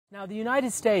Now, the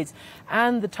United States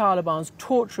and the Taliban's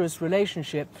tortuous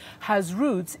relationship has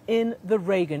roots in the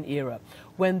Reagan era,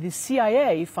 when the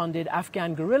CIA funded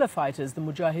Afghan guerrilla fighters, the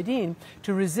Mujahideen,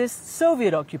 to resist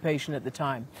Soviet occupation at the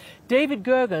time. David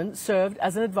Gergen served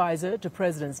as an advisor to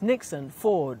Presidents Nixon,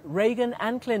 Ford, Reagan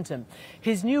and Clinton.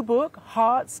 His new book,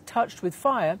 Hearts Touched with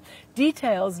Fire,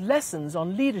 details lessons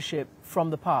on leadership from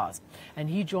the past. And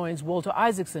he joins Walter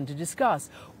Isaacson to discuss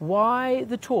why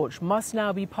the torch must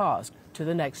now be passed to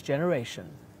the next generation.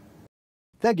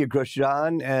 Thank you,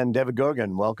 Christiane and David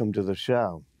Gergen. Welcome to the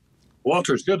show.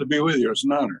 Walter, it's good to be with you. It's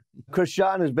an honor.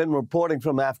 Christiane has been reporting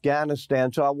from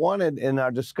Afghanistan, so I wanted, in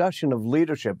our discussion of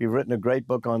leadership, you've written a great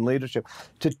book on leadership,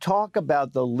 to talk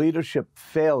about the leadership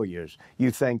failures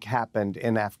you think happened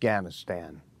in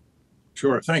Afghanistan.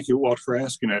 Sure. Thank you, Walt, for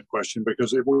asking that question,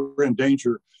 because we're in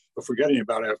danger of forgetting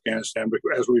about Afghanistan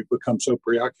as we've become so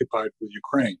preoccupied with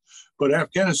Ukraine. But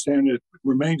Afghanistan, it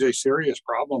remains a serious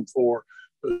problem for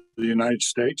the United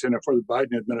States and for the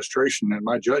Biden administration. In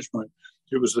my judgment,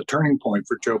 it was the turning point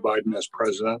for Joe Biden as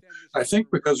president. I think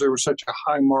because there was such a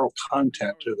high moral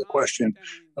content to the question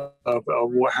of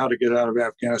how to get out of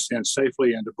Afghanistan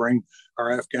safely and to bring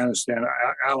our Afghanistan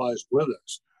allies with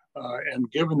us. And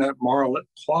given that moral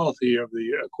quality of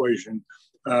the equation,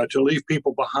 to leave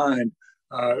people behind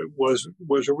was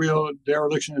a real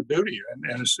dereliction of duty.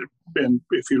 And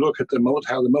if you look at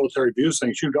how the military views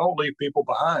things, you don't leave people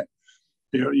behind.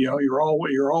 You're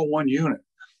all one unit.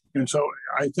 And so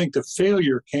I think the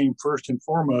failure came first and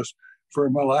foremost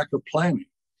from a lack of planning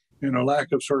and a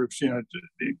lack of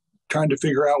trying to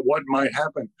figure out what might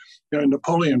happen.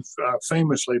 Napoleon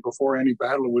famously, before any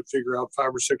battle, would figure out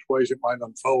 5 or 6 ways it might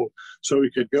unfold, so he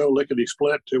could go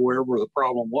lickety-split to wherever the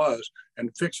problem was and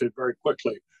fix it very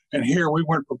quickly. And here we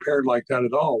weren't prepared like that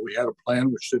at all. We had a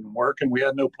plan which didn't work, and we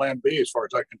had no plan B as far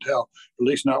as I can tell, at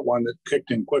least not one that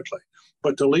kicked in quickly.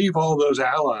 But to leave all those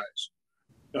allies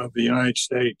of the United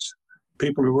States,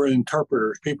 people who were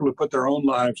interpreters, people who put their own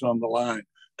lives on the line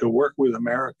to work with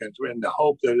Americans in the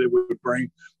hope that it would bring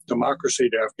democracy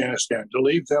to Afghanistan, to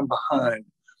leave them behind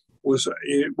was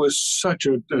such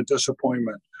a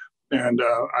disappointment. And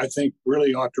I think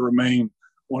really ought to remain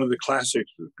one of the classic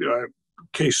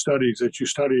case studies that you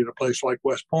study at a place like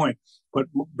West Point, but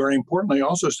very importantly,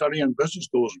 also study in business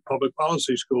schools and public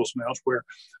policy schools and elsewhere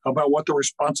about what the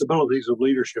responsibilities of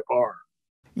leadership are.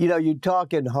 You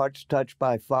talk in Hearts Touched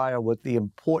by Fire with the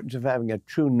importance of having a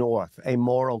true north, a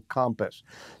moral compass.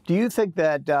 Do you think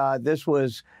that this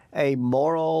was a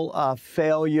moral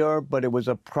failure, but it was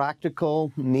a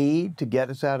practical need to get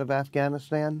us out of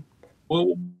Afghanistan?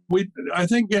 Well, I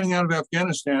think getting out of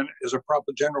Afghanistan as a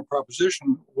general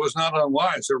proposition was not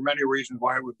unwise. There are many reasons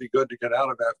why it would be good to get out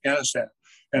of Afghanistan.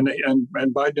 And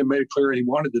Biden made it clear he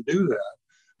wanted to do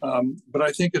that. But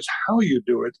I think it's how you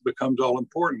do it that becomes all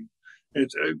important.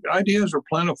 Ideas are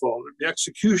plentiful. The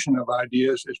execution of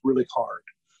ideas is really hard.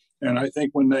 And I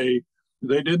think when they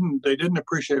didn't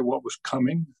appreciate what was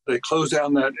coming, they closed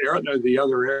down the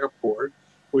other airport,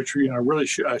 which really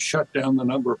shut down the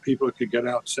number of people who could get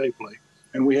out safely.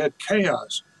 And we had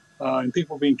chaos and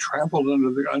people being trampled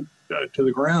to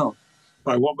the ground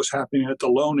by what was happening at the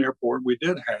lone airport we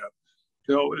did have.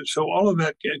 So all of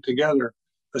that together,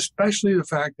 especially the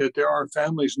fact that there are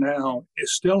families now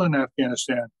still in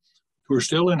Afghanistan who are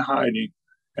still in hiding,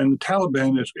 and the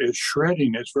Taliban is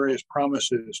shredding its various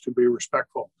promises to be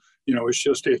respectful.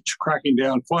 It's cracking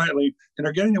down quietly, and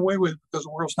they're getting away with it because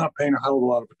the world's not paying a hell of a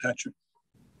lot of attention.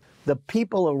 The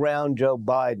people around Joe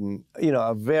Biden,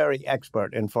 are very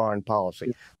expert in foreign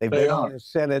policy. They've been on the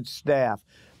Senate staff.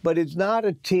 But it's not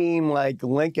a team like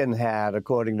Lincoln had,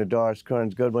 according to Doris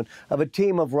Kearns Goodwin, of a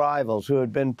team of rivals who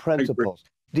had been principals.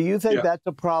 Do you think that's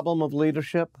a problem of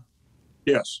leadership?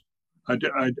 Yes, I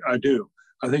do.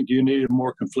 I think you needed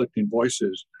more conflicting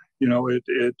voices.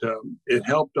 It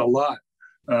helped a lot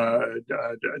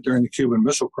during the Cuban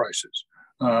Missile Crisis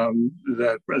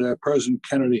that President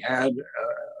Kennedy had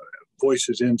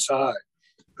voices inside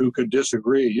who could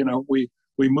disagree.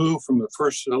 We moved from the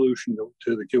first solution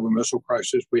to the Cuban Missile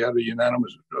Crisis. We had a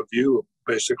unanimous view,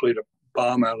 basically, to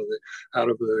bomb out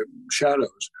of the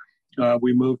shadows.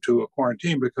 We moved to a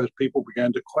quarantine because people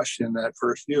began to question that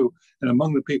first view. And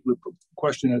among the people who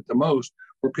questioned it the most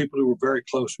were people who were very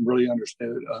close and really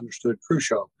understood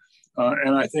Khrushchev.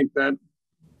 And I think that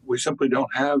we simply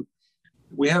don't have,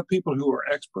 we have people who are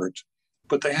experts,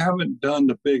 but they haven't done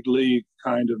the big league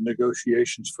kind of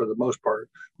negotiations for the most part.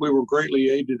 We were greatly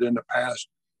aided in the past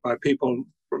by people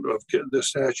of the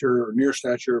stature or near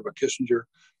stature of a Kissinger,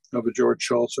 of a George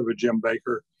Shultz, of a Jim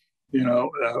Baker,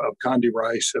 of Condi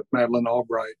Rice, of Madeleine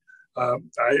Albright. I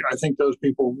think those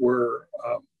people were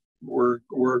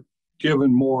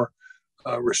given more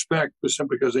respect, but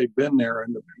simply because they've been there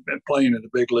and playing in the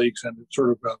big leagues and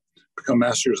sort of become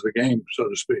masters of the game, so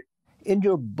to speak. In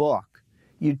your book,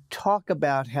 you talk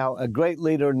about how a great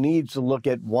leader needs to look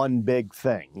at one big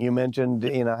thing. You mentioned,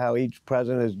 how each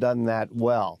president has done that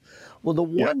well. Well, the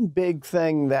one big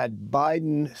thing that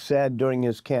Biden said during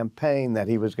his campaign that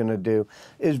he was going to do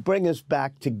is bring us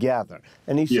back together.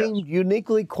 And he seemed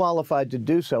uniquely qualified to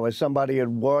do so as somebody who had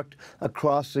worked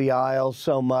across the aisle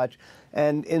so much.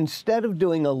 And instead of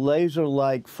doing a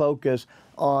laser-like focus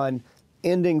on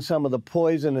ending some of the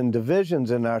poison and divisions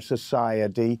in our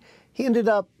society, he ended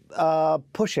up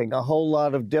pushing a whole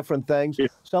lot of different things. Yeah.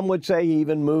 Some would say he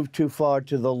even moved too far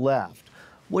to the left.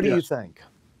 What do you think?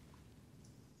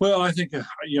 Well, I think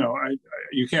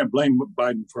you can't blame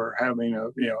Biden for having a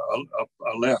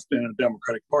left in a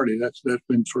Democratic Party. That's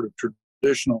been sort of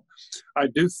traditional. I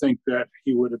do think that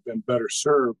he would have been better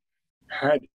served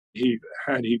had he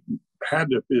had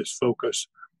his focus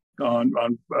on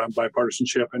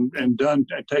bipartisanship and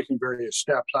taken various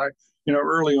steps.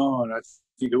 Early on, I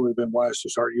think it would have been wise to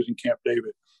start using Camp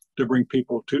David to bring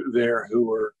people there who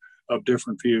were of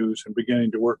different views and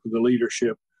beginning to work with the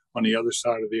leadership on the other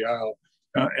side of the aisle,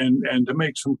 and to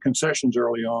make some concessions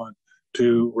early on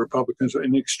to Republicans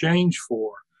in exchange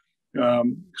for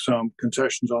some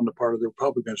concessions on the part of the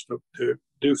Republicans to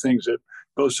do things that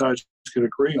both sides could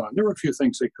agree on. There were a few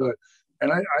things they could,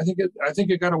 and I think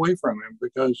it got away from him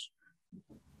because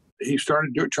he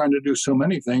started trying to do so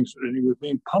many things, and he was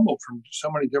being pummeled from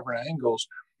so many different angles.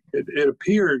 It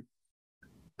appeared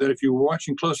that if you were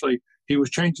watching closely, he was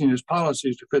changing his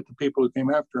policies to fit the people who came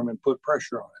after him and put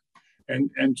pressure on it.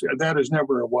 And that is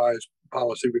never a wise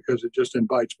policy because it just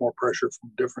invites more pressure from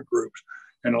different groups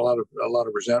and a lot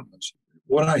of resentments.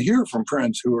 What I hear from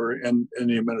friends who are in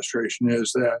the administration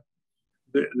is that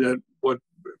what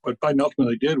Biden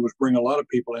ultimately did was bring a lot of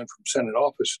people in from Senate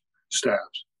office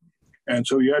staffs. And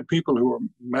so you had people who were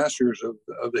masters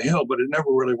of the Hill, but it never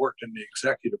really worked in the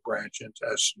executive branch in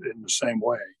the same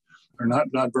way, or not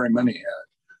very many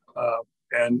had.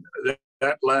 And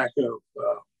that lack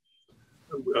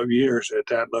of years at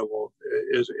that level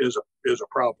is a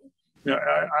problem.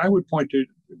 I would point to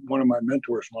one of my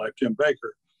mentors in life, Jim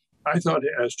Baker. I thought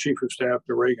as chief of staff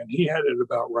to Reagan, he had it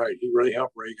about right. He really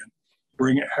helped Reagan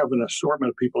have an assortment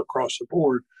of people across the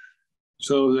board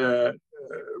so that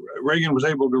Reagan was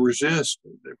able to resist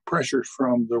the pressures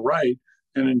from the right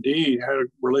and indeed had a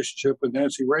relationship with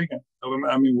Nancy Reagan.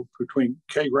 I mean, between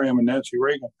Kay Graham and Nancy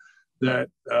Reagan that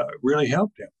really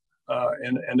helped him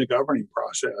in the governing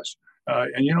process.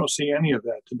 And you don't see any of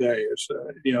that today.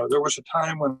 There was a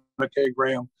time when Kay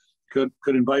Graham could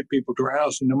invite people to her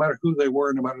house, and no matter who they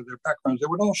were, no matter their backgrounds, they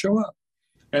would all show up.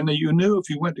 And you knew if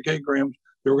you went to Kay Graham's,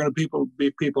 there were going to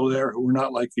be people there who were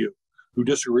not like you, who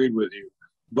disagreed with you.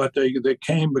 But they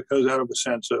came because out of a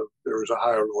sense of there was a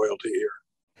higher loyalty here.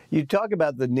 You talk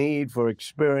about the need for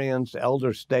experienced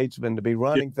elder statesmen to be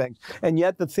running things, and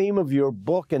yet the theme of your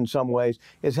book in some ways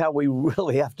is how we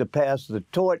really have to pass the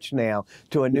torch now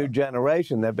to a new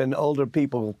generation. There have been older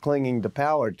people clinging to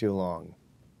power too long.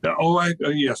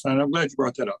 Yes, and I'm glad you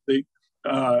brought that up.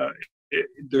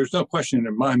 There's no question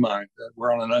in my mind that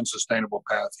we're on an unsustainable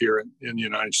path here in the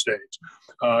United States,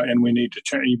 and we need to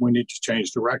change. We need to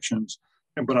change directions.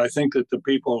 But I think that the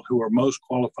people who are most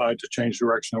qualified to change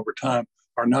direction over time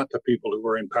are not the people who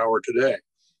are in power today.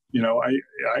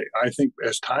 I think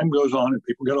as time goes on and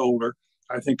people get older,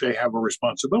 I think they have a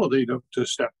responsibility to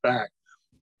step back.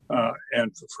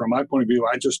 And from my point of view,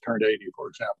 I just turned 80, for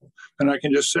example, and I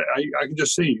can just say, I can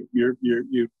just see you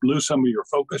lose some of your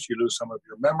focus, you lose some of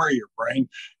your memory, your brain.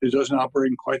 It doesn't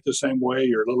operate in quite the same way.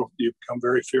 You become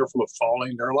very fearful of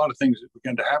falling. There are a lot of things that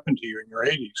begin to happen to you in your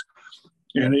 80s.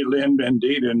 And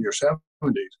indeed in your 70s,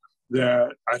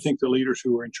 that I think the leaders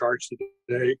who are in charge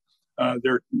today,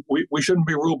 we shouldn't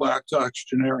be ruled by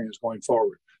octogenarians going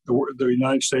forward. The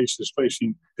United States is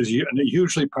a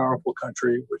hugely powerful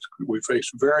country, which we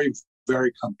face very,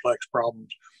 very complex problems.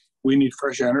 We need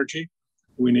fresh energy.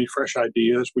 We need fresh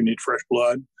ideas. We need fresh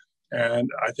blood. And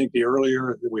I think the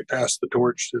earlier that we pass the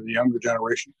torch to the younger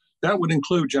generation, that would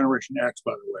include Generation X,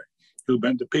 by the way.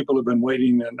 The people who've been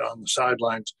waiting on the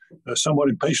sidelines somewhat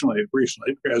impatiently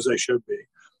recently, as they should be.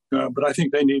 But I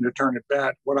think they need to turn it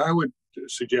back. What I would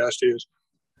suggest is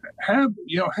have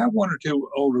one or two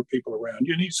older people around.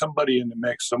 You need somebody in the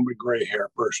mix, some gray hair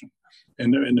person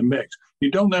in the mix. You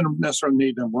don't necessarily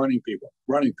need them running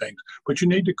things, but you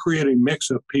need to create a mix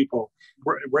of people.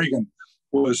 Reagan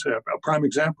was a prime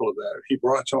example of that. He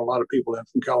brought a lot of people in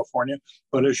from California,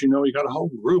 but as you know, he got a whole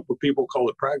group of people called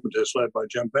the pragmatists, led by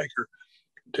Jim Baker,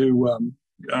 to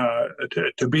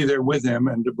to be there with him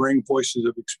and to bring voices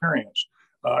of experience.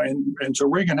 And so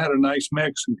Reagan had a nice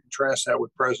mix, and contrast that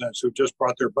with presidents who just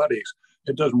brought their buddies.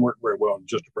 It doesn't work very well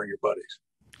just to bring your buddies.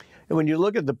 And when you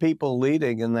look at the people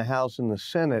leading in the House and the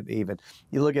Senate, even,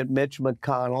 you look at Mitch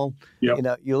McConnell,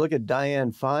 Yep. You look at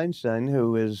Dianne Feinstein,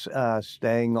 who is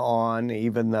staying on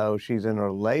even though she's in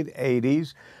her late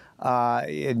 80s.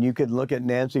 And you could look at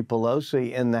Nancy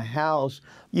Pelosi in the House.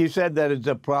 You said that it's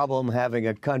a problem having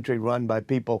a country run by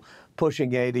people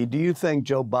pushing 80. Do you think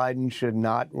Joe Biden should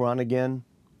not run again?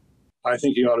 I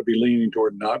think he ought to be leaning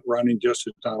toward not running, just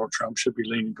as Donald Trump should be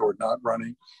leaning toward not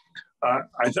running.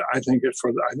 I think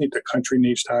the country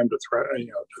needs time to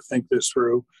to think this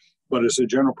through. But as a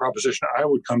general proposition, I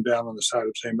would come down on the side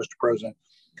of saying, Mr. President,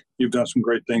 you've done some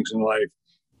great things in life.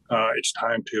 It's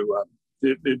time to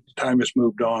time has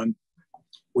moved on.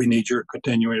 We need your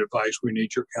continuing advice. We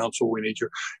need your counsel.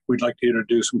 We'd like you to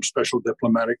do some special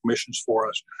diplomatic missions for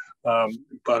us.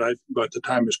 But the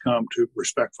time has come to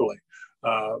respectfully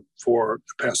to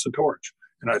pass the torch.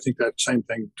 And I think that same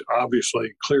thing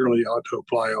obviously clearly ought to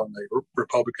apply on the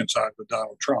Republican side with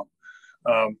Donald Trump.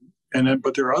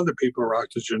 But there are other people who are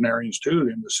octogenarians too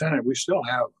in the Senate.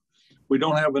 We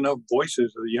don't have enough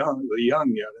voices of the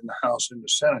young yet in the House and the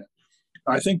Senate.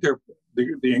 I think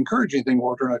the encouraging thing,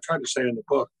 Walter, and I tried to say in the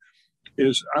book,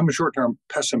 is I'm a short-term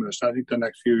pessimist. I think the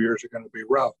next few years are going to be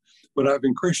rough, but I've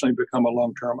increasingly become a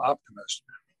long-term optimist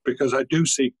because I do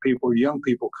see young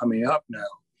people coming up now,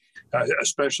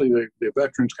 especially the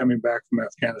veterans coming back from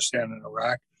Afghanistan and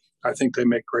Iraq. I think they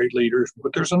make great leaders,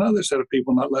 but there's another set of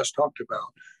people not less talked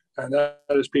about, and that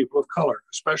is people of color,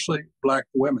 especially Black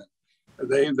women.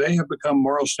 They have become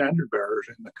moral standard bearers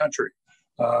in the country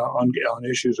on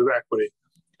issues of equity.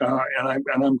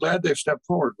 And I'm glad they've stepped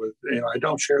forward with, I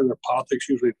don't share their politics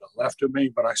usually to the left of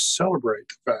me, but I celebrate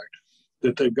the fact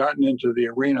that they've gotten into the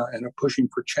arena and are pushing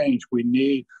for change. We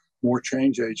need more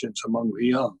change agents among the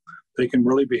young. They can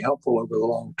really be helpful over the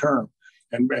long term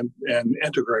and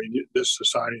integrating this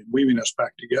society and weaving us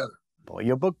back together. Well,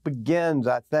 your book begins,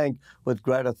 I think, with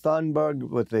Greta Thunberg,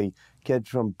 with the kids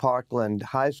from Parkland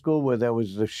High School where there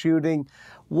was the shooting.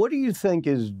 What do you think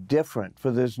is different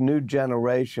for this new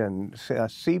generation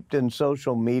seeped in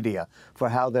social media for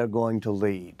how they're going to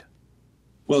lead?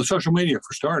 Well, social media,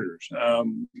 for starters.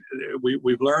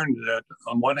 We've learned that,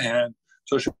 on one hand,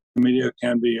 social media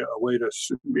can be a way to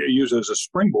use as a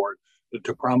springboard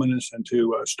to prominence and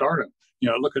to stardom.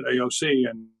 Look at AOC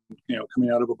and, coming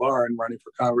out of a bar and running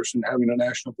for Congress and having a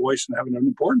national voice and having an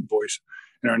important voice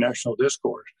in our national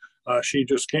discourse. She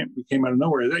just came out of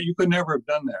nowhere. That you could never have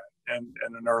done that in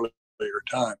an earlier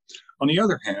time. On the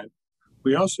other hand,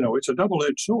 we also know it's a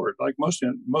double-edged sword, like most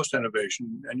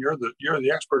innovation, and you're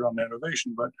the expert on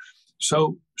innovation. But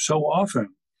so often,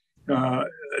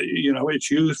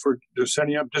 it's used for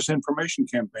setting up disinformation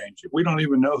campaigns. We don't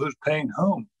even know who's paying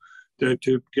home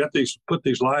to put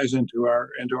these lies into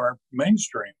our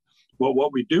mainstream. Well,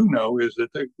 what we do know is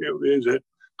that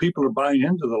people are buying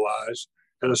into the lies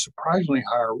at a surprisingly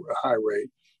high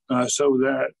rate. So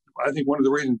that I think one of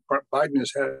the reasons Biden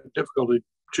has had difficulty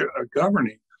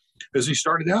governing is he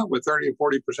started out with 30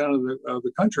 or 40% of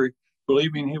the country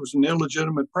believing he was an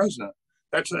illegitimate president.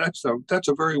 That's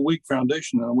a very weak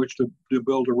foundation on which to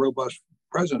build a robust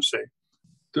presidency.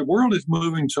 The world is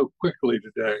moving so quickly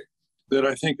today that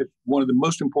I think one of the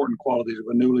most important qualities of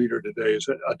a new leader today is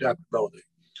adaptability.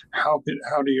 How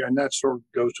do you, and that sort of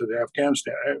goes to the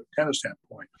Afghanistan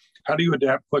point. How do you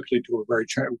adapt quickly to a very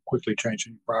quickly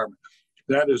changing environment?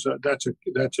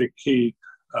 That's a key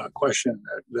question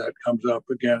that comes up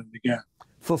again and again.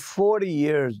 For 40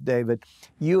 years, David,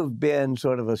 you have been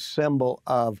sort of a symbol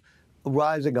of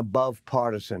rising above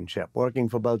partisanship, working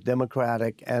for both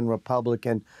Democratic and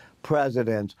Republican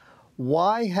presidents.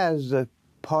 Why has the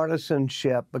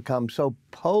partisanship become so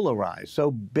polarized, so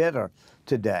bitter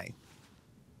today?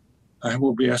 I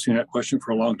will be asking that question for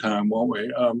a long time, won't we?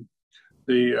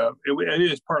 It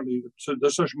is partly the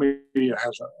social media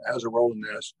has a role in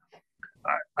this.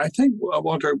 I think,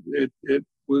 Walter,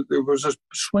 there was a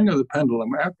swing of the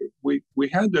pendulum after we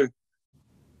had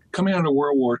coming out of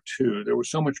World War II. There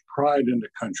was so much pride in the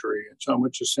country and so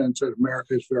much a sense that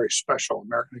America is very special.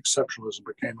 American exceptionalism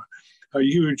became a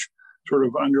huge sort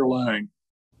of underlying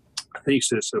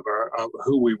thesis of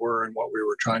who we were and what we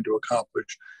were trying to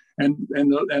accomplish. And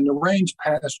the reins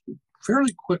passed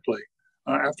fairly quickly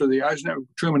after the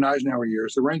Truman-Eisenhower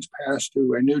years. The reins passed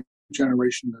to a new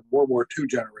generation, the World War II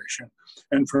generation.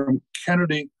 And from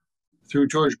Kennedy through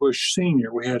George Bush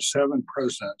Sr., we had 7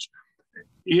 presidents.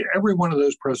 Every one of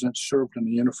those presidents served in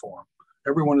the uniform.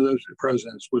 Every one of those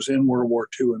presidents was in World War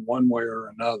II in one way or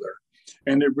another.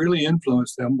 And it really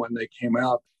influenced them when they came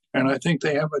out. And I think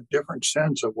they have a different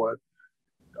sense of what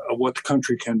the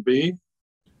country can be.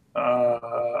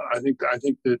 I think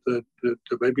that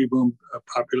the baby boom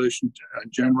population,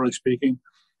 generally speaking,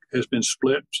 has been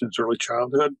split since early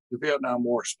childhood. The Vietnam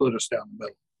War split us down the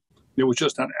middle. It was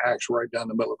just an axe right down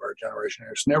the middle of our generation.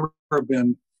 It's never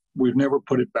been. We've never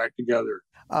put it back together.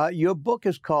 Your book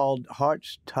is called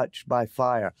Hearts Touched by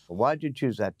Fire. Why did you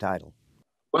choose that title?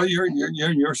 Well,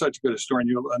 you're such a good historian.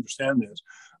 You'll understand this.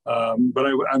 But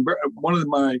I'm one of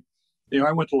my,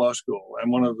 I went to law school,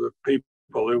 and one of the people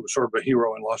who was sort of a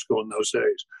hero in law school in those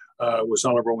days was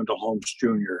Oliver Wendell Holmes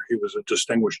Jr. He was a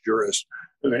distinguished jurist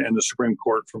in the Supreme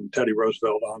Court from Teddy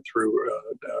Roosevelt on through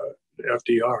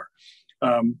FDR.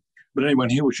 But anyway, when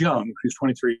he was young, he was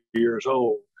 23 years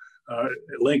old,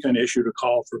 Lincoln issued a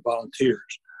call for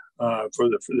volunteers for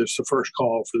the first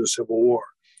call for the Civil War.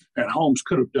 And Holmes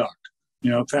could have ducked. A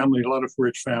lot of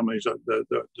rich families,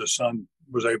 the son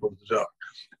was able to duck.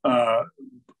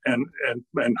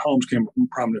 And Holmes came from a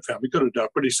prominent family. He could have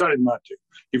ducked, but he decided not to.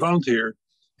 He volunteered.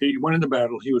 He went into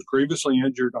battle. He was grievously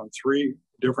injured on 3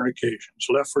 different occasions,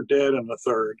 left for dead on the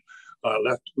third,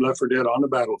 left for dead on the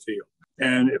battlefield.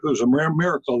 And it was a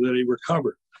miracle that he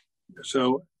recovered.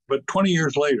 But 20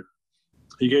 years later,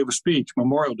 he gave a speech,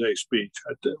 Memorial Day speech,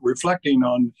 reflecting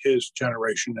on his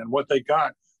generation and what they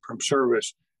got from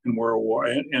service in World War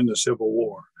and the Civil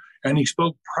War. And he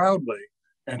spoke proudly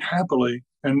and happily,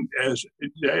 and as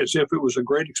if it was a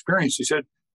great experience. He said,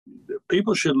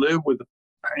 people should live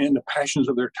in the passions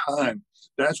of their time.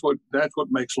 That's what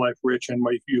makes life rich, and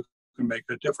you can make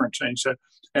a difference. And he said,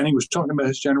 and he was talking about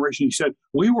his generation. He said,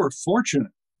 we were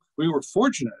fortunate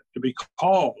to be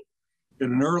called at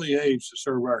an early age to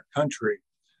serve our country,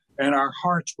 and our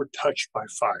hearts were touched by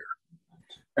fire.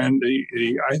 And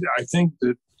I think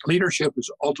that leadership is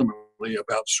ultimately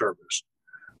about service.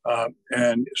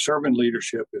 And servant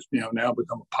leadership has now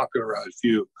become a popularized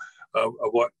view of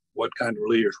what kind of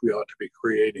leaders we ought to be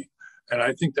creating. And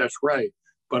I think that's right.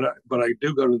 But I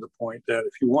do go to the point that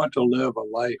if you want to live a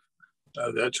life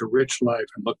that's a rich life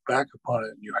and look back upon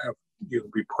it, and you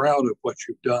can be proud of what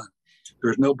you've done,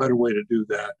 there's no better way to do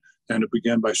that than to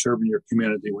begin by serving your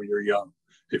community when you're young.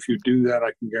 If you do that,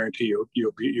 I can guarantee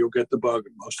you'll get the bug,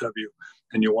 most of you,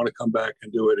 and you'll want to come back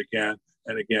and do it again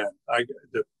and again.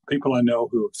 The people I know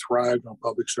who have thrived on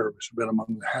public service have been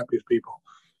among the happiest people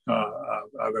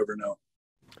I've ever known.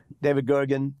 David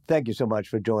Gergen, thank you so much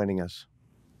for joining us.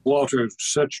 Walter, it's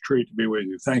such a treat to be with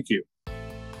you. Thank you.